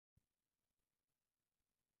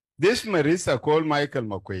This Marisa called Michael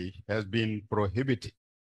Makuei has been prohibited.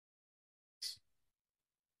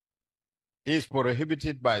 It is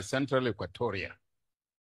prohibited by Central Equatoria.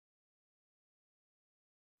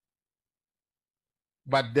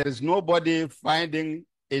 But there is nobody finding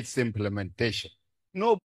its implementation.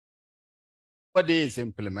 Nobody is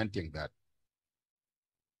implementing that.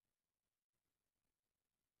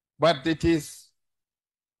 But it is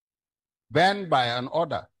banned by an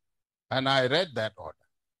order, and I read that order.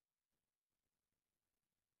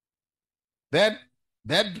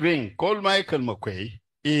 That drink called Michael Makuei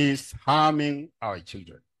is harming our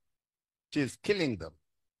children. It is killing them.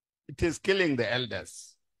 It is killing the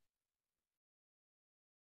elders.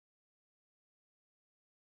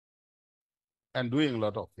 And doing a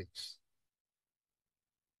lot of things.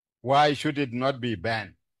 Why should it not be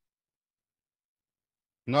banned?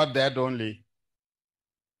 Not that only,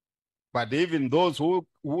 but even those who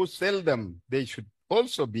sell them, they should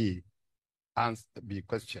also be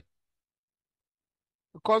questioned.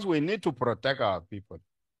 Because we need to protect our people.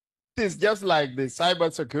 It is just like the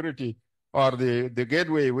cybersecurity or the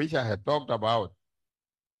gateway which I had talked about.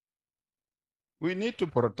 We need to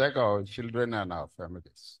protect our children and our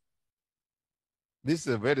families. This is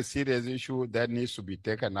a very serious issue that needs to be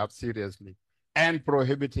taken up seriously and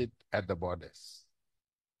prohibited at the borders.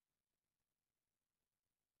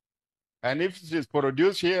 And if it is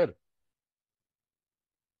produced here,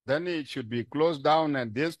 then it should be closed down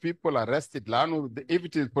and these people arrested. If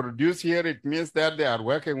it is produced here, it means that they are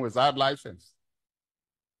working without license.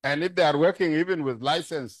 And if they are working even with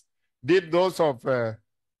license, did those of Dr.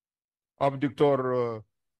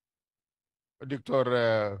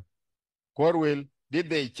 Corwell, did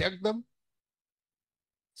they check them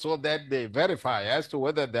so that they verify as to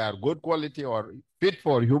whether they are good quality or fit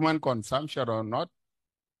for human consumption or not?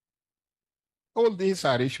 All these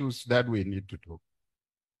are issues that we need to do,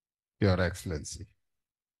 Your Excellency.